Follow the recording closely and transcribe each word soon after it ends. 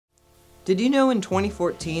Did you know in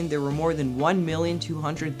 2014 there were more than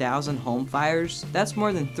 1,200,000 home fires? That's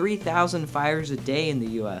more than 3,000 fires a day in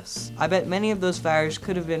the US. I bet many of those fires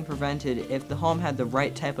could have been prevented if the home had the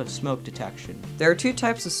right type of smoke detection. There are two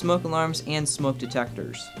types of smoke alarms and smoke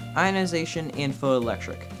detectors: ionization and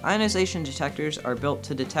photoelectric. Ionization detectors are built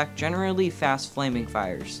to detect generally fast flaming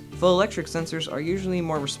fires. Photoelectric sensors are usually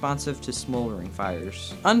more responsive to smoldering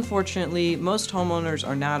fires. Unfortunately, most homeowners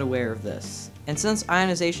are not aware of this. And since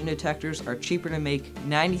ionization detectors are cheaper to make,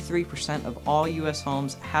 93% of all US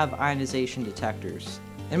homes have ionization detectors.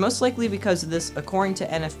 And most likely because of this, according to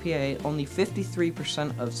NFPA, only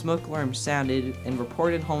 53% of smoke alarms sounded in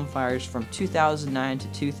reported home fires from 2009 to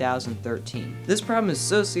 2013. This problem is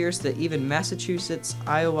so serious that even Massachusetts,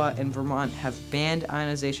 Iowa, and Vermont have banned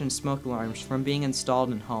ionization smoke alarms from being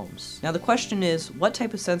installed in homes. Now the question is, what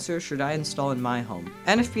type of sensor should I install in my home?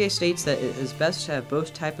 NFPA states that it is best to have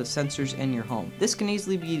both types of sensors in your home. This can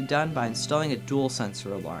easily be done by installing a dual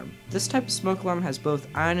sensor alarm. This type of smoke alarm has both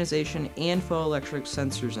ionization and photoelectric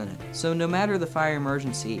sensors in it, so no matter the fire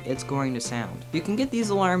emergency, it's going to sound. You can get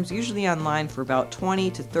these alarms usually online for about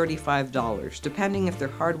 $20 to $35, depending if they're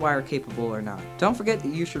hardwire capable or not. Don't forget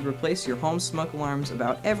that you should replace your home smoke alarms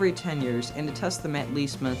about every 10 years and to test them at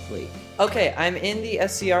least monthly. Okay, I'm in the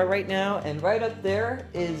S.E.R right now, and right up there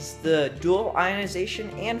is the dual ionization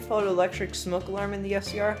and photoelectric smoke alarm in the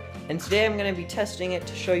S.E.R, and today I'm going to be testing it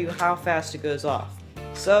to show you how fast it goes off.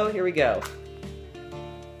 So here we go.